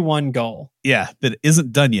Q1 goal? Yeah, that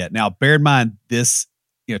isn't done yet. Now, bear in mind this,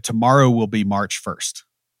 tomorrow will be March 1st.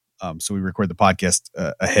 So we record the podcast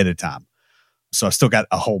ahead of time. So I've still got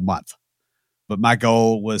a whole month. But my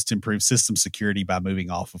goal was to improve system security by moving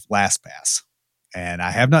off of LastPass. And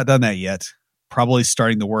I have not done that yet. Probably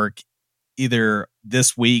starting the work either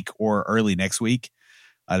this week or early next week,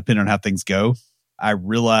 depending on how things go. I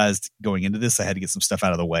realized going into this, I had to get some stuff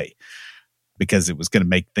out of the way because it was going to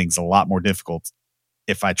make things a lot more difficult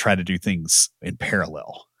if I try to do things in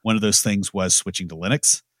parallel. One of those things was switching to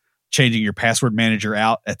Linux, changing your password manager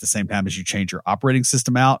out at the same time as you change your operating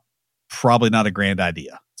system out. Probably not a grand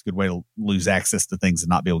idea. It's a good way to lose access to things and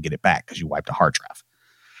not be able to get it back because you wiped a hard drive.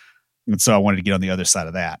 And so I wanted to get on the other side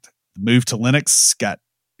of that. The move to Linux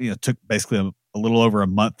took basically a little over a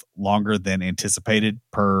month longer than anticipated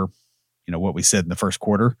per, what we said in the first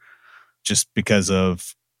quarter, just because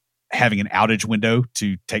of having an outage window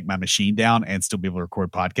to take my machine down and still be able to record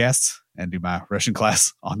podcasts and do my Russian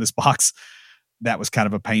class on this box. That was kind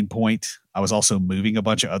of a pain point. I was also moving a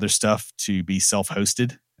bunch of other stuff to be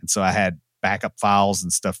self-hosted. And so I had backup files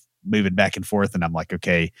and stuff moving back and forth. And I'm like,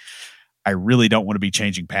 okay, I really don't want to be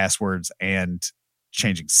changing passwords and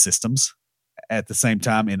changing systems at the same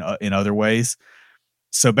time in other ways.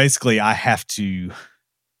 So basically I have to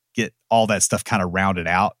get all that stuff kind of rounded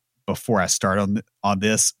out before I start on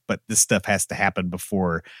this, but this stuff has to happen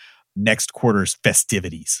before next quarter's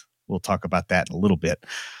festivities. We'll talk about that in a little bit.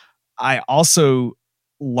 I also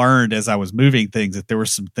learned as I was moving things that there were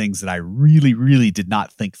some things that I really, really did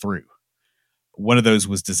not think through. One of those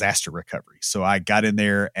was disaster recovery. So I got in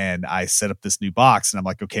there and I set up this new box and I'm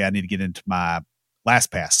like, okay, I need to get into my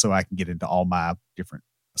LastPass so I can get into all my different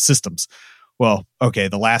systems. Well, okay,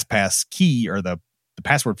 the LastPass key or the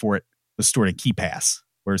password for it was stored in KeePass.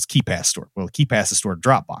 Where's KeePass stored? Well, KeePass is stored in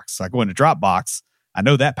Dropbox. So I go into Dropbox. I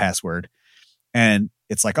know that password. And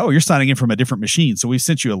it's like, oh, you're signing in from a different machine. So we've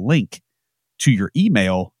sent you a link to your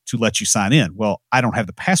email to let you sign in. Well, I don't have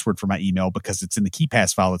the password for my email because it's in the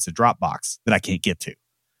KeePass file that's in Dropbox that I can't get to.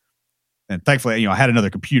 And thankfully, I had another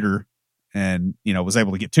computer and, was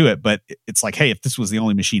able to get to it. But it's like, hey, if this was the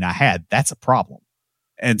only machine I had, that's a problem.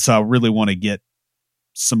 And so I really want to get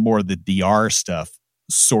some more of the DR stuff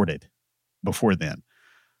sorted before then.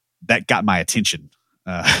 That got my attention,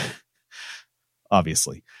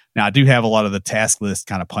 obviously. Now, I do have a lot of the task list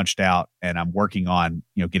kind of punched out, and I'm working on,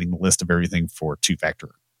 getting the list of everything for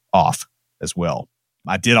two-factor off as well.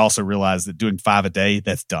 I did also realize that doing 5 a day,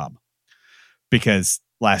 that's dumb because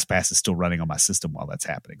LastPass is still running on my system while that's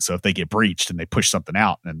happening. So if they get breached and they push something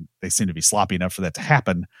out and they seem to be sloppy enough for that to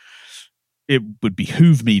happen, it would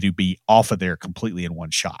behoove me to be off of there completely in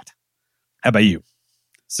one shot. How about you?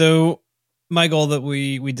 So my goal that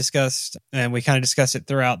we discussed, and we kind of discussed it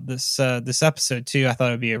throughout this episode too, I thought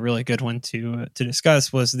it would be a really good one to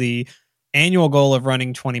discuss, was the annual goal of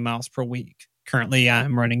running 20 miles per week. Currently,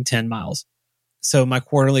 I'm running 10 miles. So my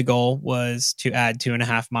quarterly goal was to add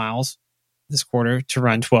 2.5 miles this quarter to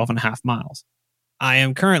run 12.5 miles. I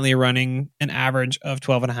am currently running an average of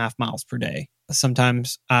 12.5 miles per day.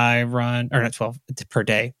 Sometimes I run, or not 12 per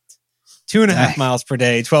day, 2.5 miles per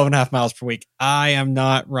day, 12.5 miles per week. I am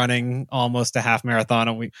not running almost a half marathon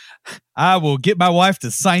a week. I will get my wife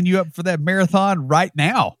to sign you up for that marathon right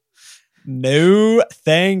now. No,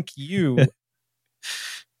 thank you.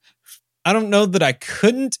 I don't know that I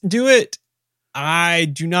couldn't do it. I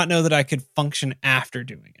do not know that I could function after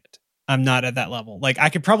doing it. I'm not at that level. Like, I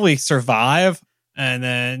could probably survive, and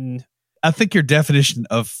then I think your definition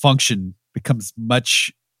of function becomes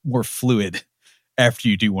much more fluid after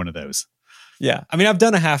you do one of those. Yeah. I mean, I've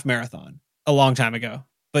done a half marathon a long time ago,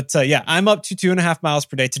 but yeah, I'm up to 2.5 miles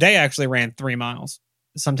per day. Today I actually ran 3 miles.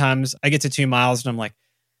 Sometimes I get to 2 miles and I'm like,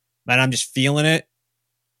 man, I'm just feeling it.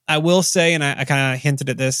 I will say, and I kind of hinted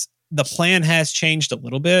at this, the plan has changed a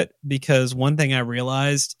little bit because one thing I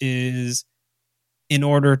realized is in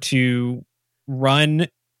order to run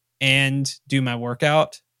and do my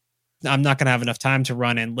workout, I'm not going to have enough time to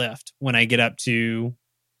run and lift when I get up to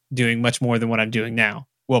doing much more than what I'm doing now.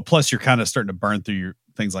 Well, plus you're kind of starting to burn through your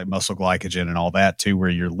things like muscle glycogen and all that too, where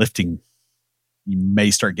you're lifting, you may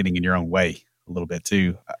start getting in your own way a little bit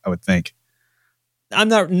too, I would think. I'm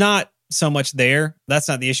not so much there. That's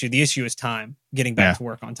not the issue. The issue is time, getting back to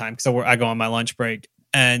work on time. So I go on my lunch break.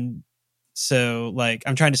 And so like,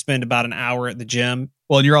 I'm trying to spend about an hour at the gym.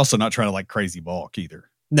 Well, and you're also not trying to like crazy bulk either.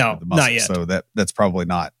 No, not yet. So that's probably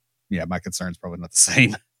not, my concern's probably not the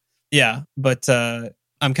same. Yeah. But,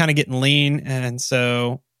 I'm kind of getting lean. And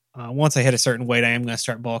so once I hit a certain weight, I am going to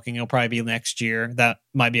start bulking. It'll probably be next year. That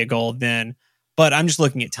might be a goal then. But I'm just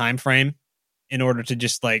looking at time frame in order to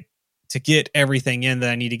just like to get everything in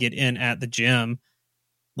that I need to get in at the gym,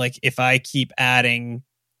 like if I keep adding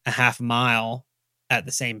a half mile at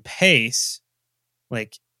the same pace,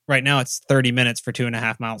 like right now it's 30 minutes for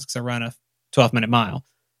 2.5 miles because I run a 12-minute mile.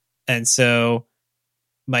 And so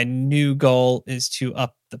my new goal is to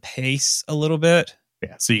up the pace a little bit.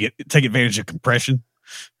 Yeah. So you take advantage of compression.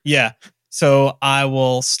 Yeah. So I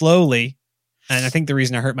will slowly, and I think the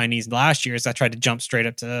reason I hurt my knees last year is I tried to jump straight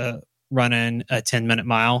up to running a 10-minute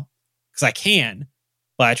mile because I can,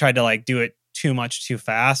 but I tried to like do it too much too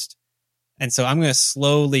fast. And so I'm going to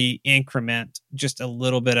slowly increment just a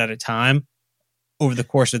little bit at a time over the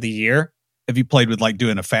course of the year. Have you played with like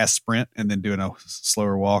doing a fast sprint and then doing a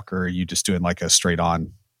slower walk, or are you just doing like a straight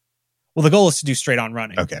on? Well, the goal is to do straight on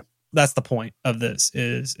running. Okay. That's the point of this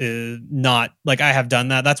is not like I have done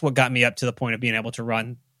that. That's what got me up to the point of being able to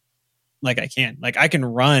run like I can. Like I can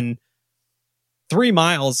run 3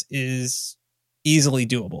 miles is easily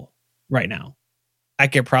doable right now. I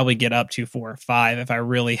could probably get up to 4 or 5 if I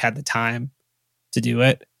really had the time to do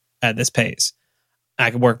it at this pace. I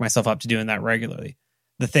could work myself up to doing that regularly.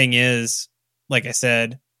 The thing is, like I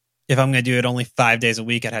said, if I'm going to do it only 5 days a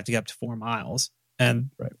week, I'd have to get up to 4 miles. And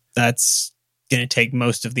that's going to take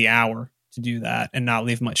most of the hour to do that and not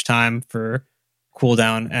leave much time for cool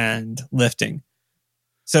down and lifting.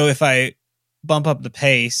 So if I bump up the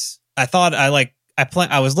pace, I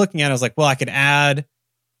was looking at it, I was like, well, I could add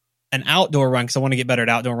an outdoor run because I want to get better at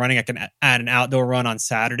outdoor running. I can add an outdoor run on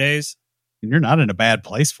Saturdays. And you're not in a bad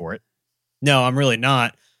place for it. No, I'm really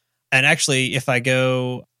not. And actually, if I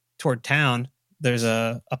go toward town, there's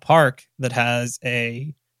a park that has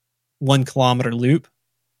a 1 kilometer loop.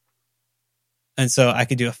 And so I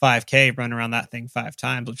could do a 5K, run around that thing 5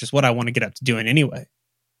 times, which is what I want to get up to doing anyway.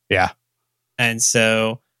 Yeah. And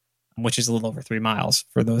so, which is a little over 3 miles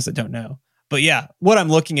for those that don't know. But yeah, what I'm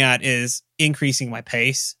looking at is increasing my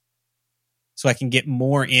pace so I can get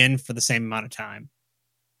more in for the same amount of time.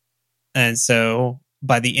 And so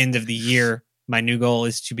by the end of the year, my new goal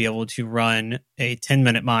is to be able to run a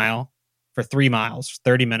 10-minute mile for 3 miles,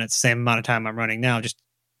 30 minutes, same amount of time I'm running now, just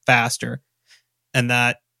faster. And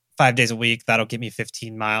that 5 days a week, that'll get me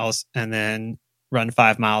 15 miles and then run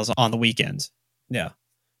 5 miles on the weekends. Yeah.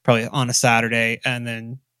 Probably on a Saturday. And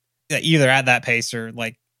then either at that pace or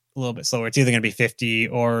like a little bit slower. It's either going to be 50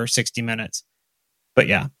 or 60 minutes. But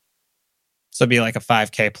yeah. So it'd be like a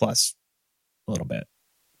 5K plus a little bit.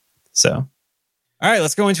 So, all right,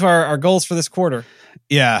 let's go into our goals for this quarter.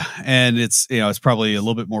 Yeah. And it's probably a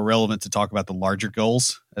little bit more relevant to talk about the larger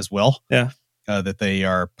goals as well. Yeah. That they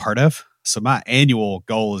are part of. So my annual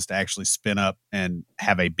goal is to actually spin up and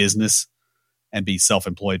have a business and be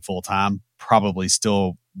self-employed full time, probably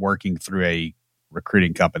still working through a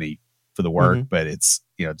recruiting company for the work, but it's,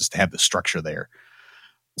 just to have the structure there.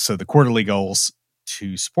 So the quarterly goals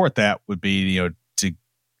to support that would be, to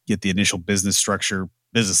get the initial business structure,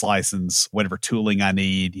 business license, whatever tooling I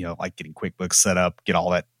need, like getting QuickBooks set up, get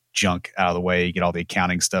all that junk out of the way, get all the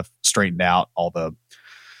accounting stuff straightened out, all the,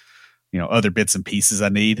 other bits and pieces I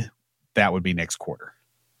need. That would be next quarter.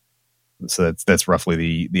 So that's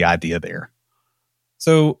roughly the idea there.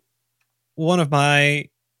 So one of my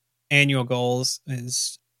annual goals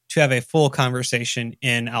is to have a full conversation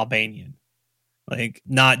in Albanian, like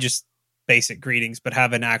not just basic greetings, but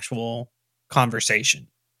have an actual conversation.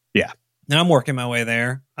 Yeah. And I'm working my way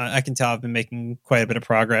there. I can tell I've been making quite a bit of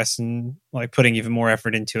progress and like putting even more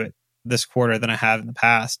effort into it this quarter than I have in the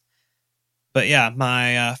past. But yeah,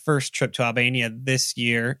 my first trip to Albania this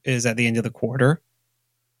year is at the end of the quarter.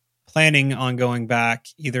 Planning on going back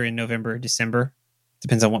either in November or December.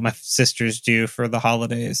 Depends on what my sisters do for the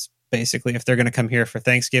holidays. Basically, if they're going to come here for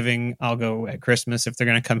Thanksgiving, I'll go at Christmas. If they're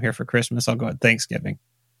going to come here for Christmas, I'll go at Thanksgiving.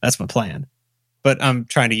 That's my plan. But I'm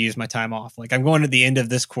trying to use my time off. Like I'm going to the end of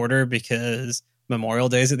this quarter because Memorial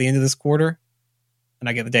Day is at the end of this quarter and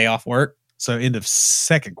I get the day off work. So end of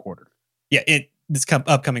second quarter. Yeah, this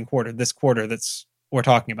upcoming quarter, this quarter that's we're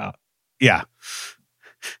talking about. Yeah.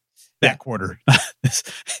 That quarter.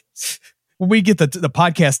 When we get the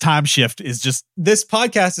podcast time shift is just this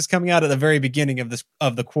podcast is coming out at the very beginning of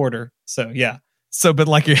the quarter. So yeah. So, but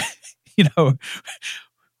like,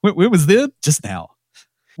 when was then? Just now.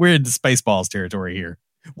 We're into Spaceballs territory here.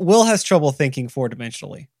 Will has trouble thinking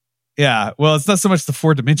 4-dimensionally. Yeah. Well, it's not so much the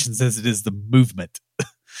 4 dimensions as it is the movement.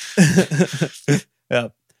 Yeah.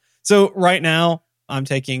 So right now I'm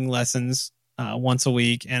taking lessons once a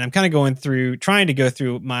week and I'm kind of trying to go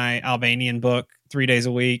through my Albanian book 3 days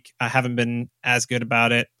a week. I haven't been as good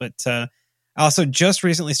about it, but I also just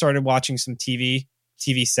recently started watching some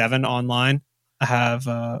TV7 online. I have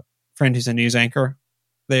a friend who's a news anchor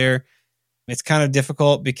there It's kind of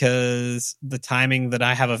difficult because the timing that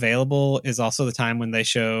I have available is also the time when they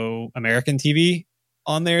show American TV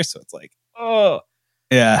on there. So it's like, oh.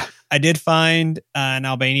 Yeah. I did find an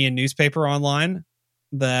Albanian newspaper online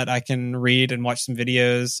that I can read and watch some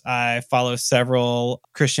videos. I follow several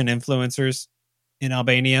Christian influencers in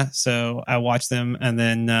Albania, so I watch them and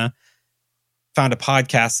then found a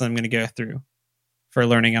podcast that I'm going to go through for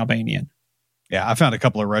learning Albanian. Yeah, I found a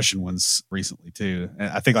couple of Russian ones recently too. And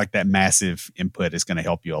I think like that massive input is going to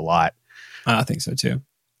help you a lot. I think so too.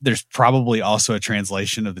 There's probably also a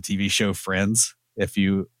translation of the TV show Friends. If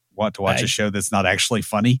you want to watch a show that's not actually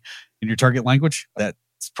funny in your target language, that's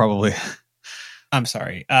probably... I'm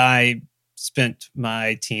sorry. I spent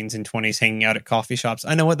my teens and 20s hanging out at coffee shops.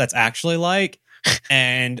 I know what that's actually like.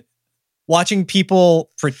 And watching people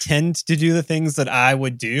pretend to do the things that I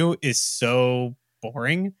would do is so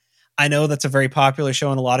boring. I know that's a very popular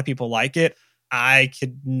show and a lot of people like it. I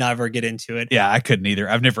could never get into it. Yeah, I couldn't either.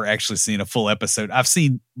 I've never actually seen a full episode. I've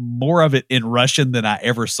seen more of it in Russian than I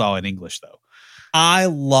ever saw in English, though. I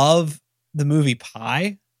love the movie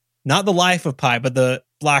Pi. Not The Life of Pi, but the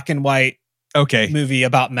black and white movie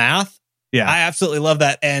about math. Yeah. I absolutely love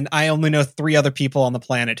that. And I only know 3 other people on the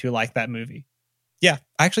planet who like that movie. Yeah,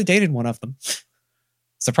 I actually dated one of them.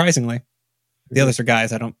 Surprisingly. The others are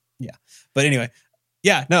guys. But anyway,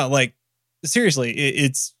 yeah, no, like, seriously,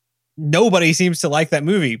 it's nobody seems to like that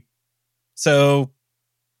movie. So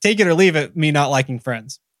take it or leave it, me not liking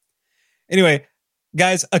Friends. Anyway,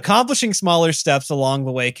 guys, accomplishing smaller steps along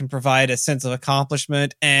the way can provide a sense of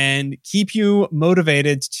accomplishment and keep you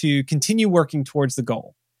motivated to continue working towards the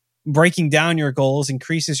goal. Breaking down your goals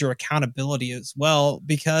increases your accountability as well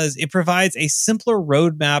because it provides a simpler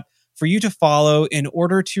roadmap for you to follow in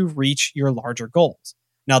order to reach your larger goals.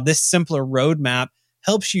 Now, this simpler roadmap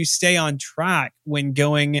helps you stay on track when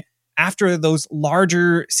going after those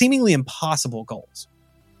larger, seemingly impossible goals.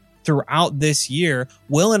 Throughout this year,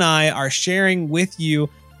 Will and I are sharing with you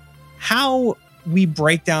how we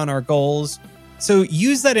break down our goals. So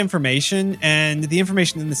use that information and the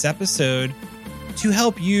information in this episode to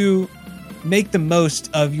help you make the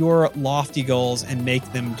most of your lofty goals and make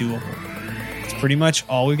them doable. That's pretty much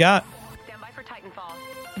all we got.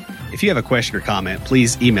 If you have a question or comment,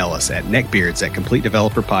 please email us at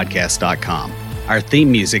neckbeards@CompleteDeveloperPodcast.com. Our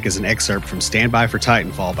theme music is an excerpt from Stand By for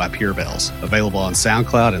Titanfall by Pure Bells, available on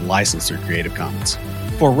SoundCloud and licensed through Creative Commons.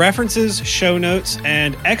 For references, show notes,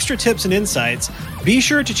 and extra tips and insights, be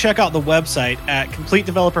sure to check out the website at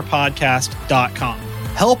CompleteDeveloperPodcast.com.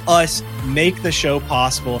 Help us make the show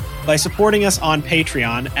possible by supporting us on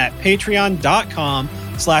Patreon at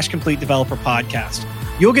patreon.com/CompleteDeveloperPodcast.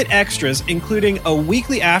 You'll get extras, including a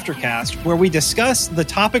weekly aftercast where we discuss the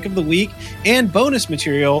topic of the week and bonus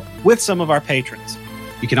material with some of our patrons.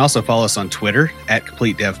 You can also follow us on Twitter at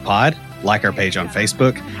CompleteDevPod, like our page on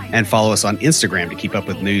Facebook, and follow us on Instagram to keep up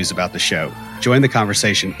with news about the show. Join the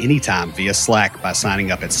conversation anytime via Slack by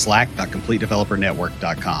signing up at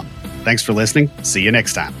slack.CompleteDeveloperNetwork.com. Thanks for listening. See you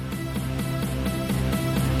next time.